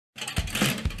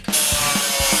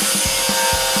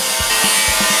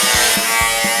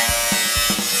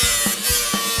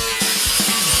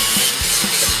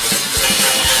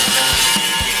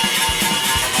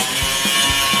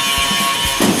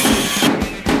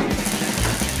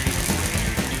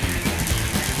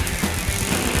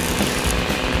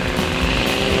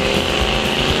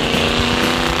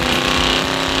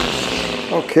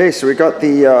Okay, so we got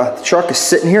the truck is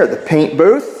sitting here at the paint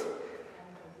booth.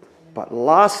 But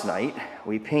last night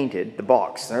we painted the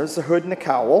box. There's the hood and the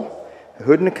cowl. The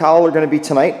hood and the cowl are going to be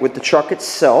tonight with the truck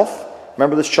itself.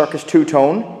 Remember, this truck is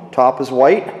two-tone. Top is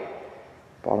white,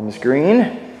 bottom is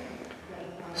green.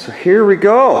 So here we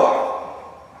go.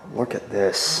 Look at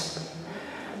this.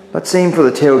 Let's aim for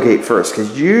the tailgate first,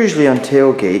 because usually on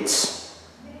tailgates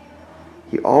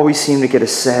you always seem to get a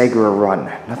sag or a run.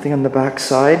 Nothing on the back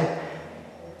side.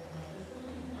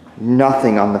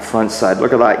 Nothing on the front side.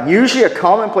 Look at that. Usually a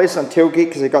commonplace on tailgate,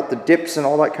 because they got the dips and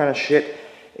all that kind of shit,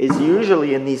 is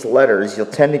usually in these letters you'll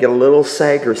tend to get a little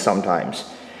sagger sometimes.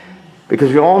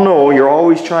 Because we all know you're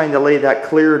always trying to lay that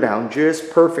clear down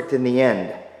just perfect in the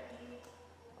end.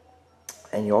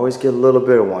 And you always get a little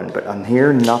bit of one. But on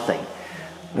here, nothing.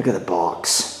 Look at the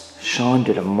box. Sean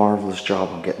did a marvelous job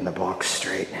on getting the box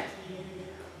straight.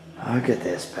 Look at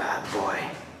this bad boy.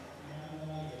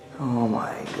 Oh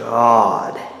my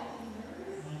God.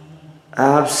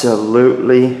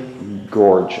 Absolutely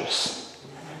gorgeous.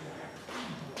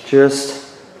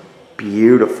 Just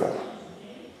beautiful.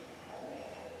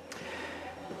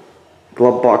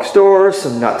 Glove box door,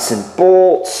 some nuts and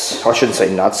bolts. I shouldn't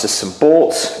say nuts, just some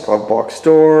bolts. Glove box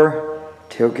door,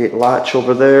 tailgate latch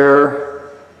over there.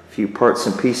 A few parts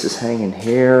and pieces hanging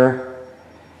here.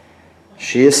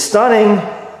 She is stunning.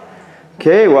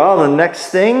 Okay, well, the next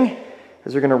thing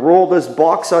is we're going to roll this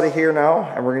box out of here now,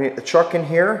 and we're going to get the truck in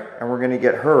here, and we're going to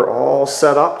get her all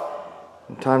set up.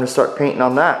 And time to start painting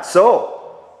on that.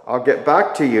 So I'll get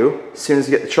back to you as soon as I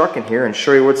get the truck in here and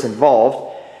show you what's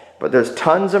involved. But there's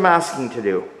tons of masking to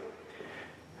do.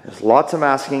 There's lots of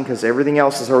masking because everything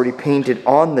else is already painted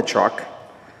on the truck.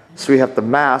 So we have to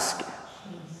mask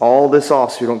all this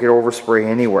off so we don't get overspray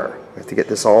anywhere. We have to get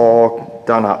this all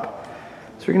done up.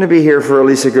 So we're going to be here for at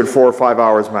least a good 4 or 5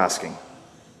 hours masking.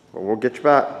 But we'll get you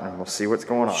back and we'll see what's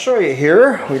going on. I'll show you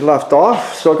here. We left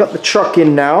off. So I got the truck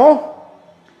in now.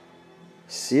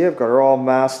 See, I've got her all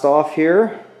masked off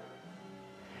here.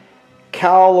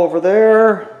 Cowl over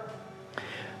there.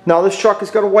 Now this truck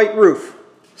has got a white roof.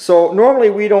 So normally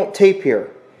we don't tape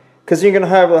here because you're going to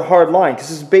have a hard line because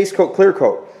this is base coat, clear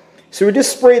coat. So we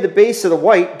just spray the base of the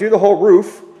white, do the whole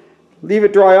roof, leave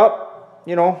it dry up,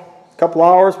 you know, a couple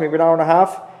hours, maybe an hour and a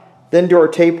half. Then do our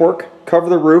tape work, cover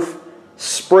the roof.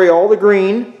 Spray all the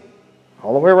green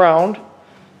all the way around.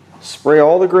 Spray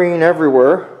all the green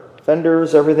everywhere.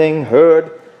 Fenders, everything,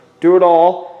 hood. Do it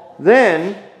all.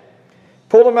 Then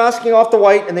pull the masking off the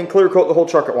white and then clear coat the whole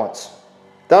truck at once.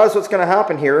 That is what's going to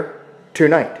happen here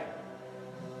tonight.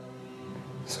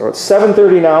 So it's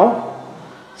 7:30 now.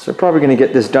 So we're probably going to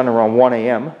get this done around 1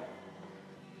 a.m.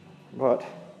 But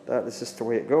that is just the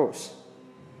way it goes.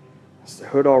 That's the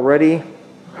hood already.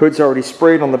 Hood's already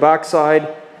sprayed on the back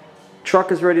side.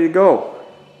 Truck is ready to go.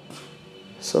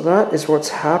 So that is what's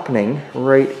happening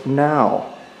right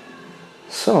now.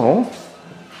 So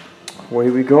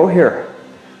away we go here.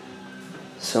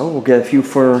 So we'll get a few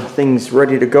things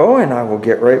ready to go and I will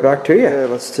get right back to you. Okay,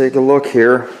 let's take a look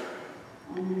here.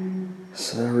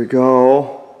 So there we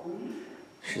go.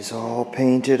 She's all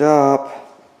painted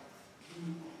up.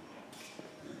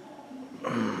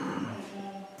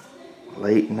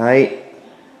 Late night.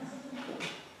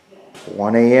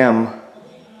 1 a.m.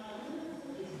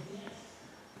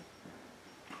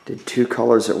 Did 2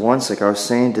 colors at once, like I was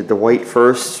saying. Did the white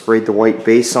first, sprayed the white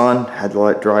base on, had to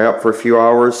let it dry up for a few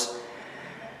hours,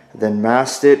 then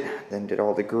masked it, then did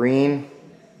all the green,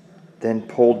 then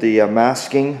pulled the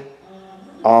masking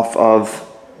off of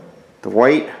the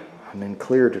white, and then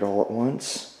cleared it all at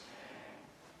once.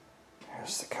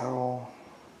 Here's the cowl.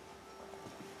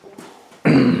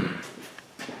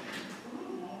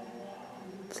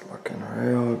 Looking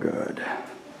real good.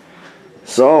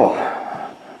 So,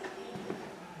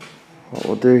 what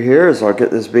we'll do here is I'll get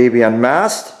this baby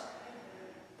unmasked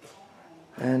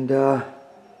and I'll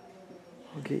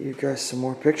get you guys some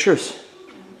more pictures.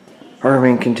 Or I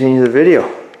mean, continue the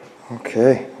video.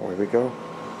 Okay, away we go.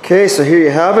 Okay, so here you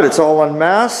have it. It's all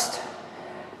unmasked.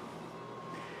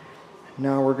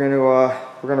 Now we're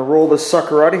gonna roll this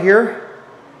sucker out of here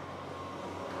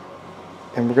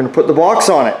and we're gonna put the box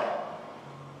on it.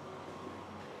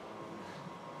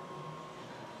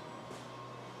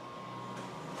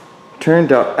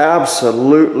 Turned out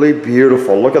absolutely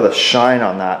beautiful. Look at the shine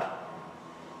on that.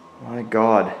 My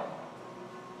God.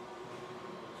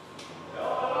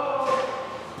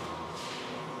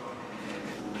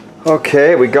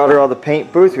 Okay, we got her out of the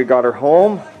paint booth. We got her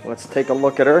home. Let's take a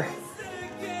look at her.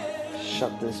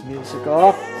 Shut this music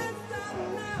off.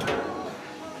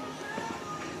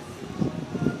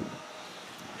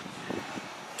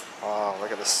 Wow,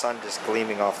 look at the sun just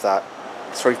gleaming off that.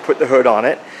 So we've put the hood on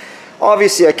it.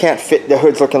 Obviously I can't fit, the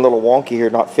hood's looking a little wonky here,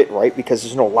 not fit right, because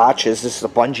there's no latches. This is a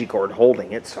bungee cord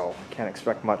holding it, so can't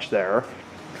expect much there.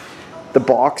 The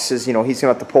box is, you know, he's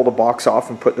going to have to pull the box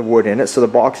off and put the wood in it, so the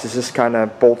box is just kind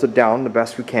of bolted down the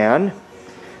best we can.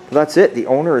 But that's it. The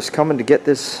owner is coming to get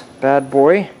this bad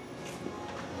boy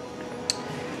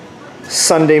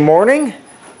Sunday morning,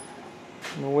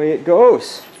 and away it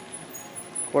goes.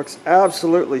 Looks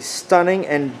absolutely stunning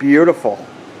and beautiful.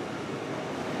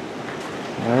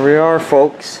 There we are,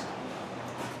 folks.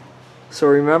 So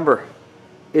remember,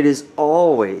 it is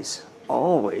always,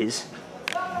 always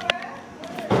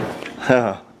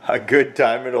a good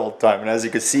time and old time. And as you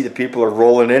can see, the people are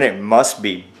rolling in. It must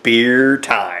be beer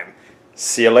time.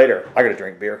 See you later. I gotta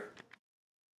drink beer.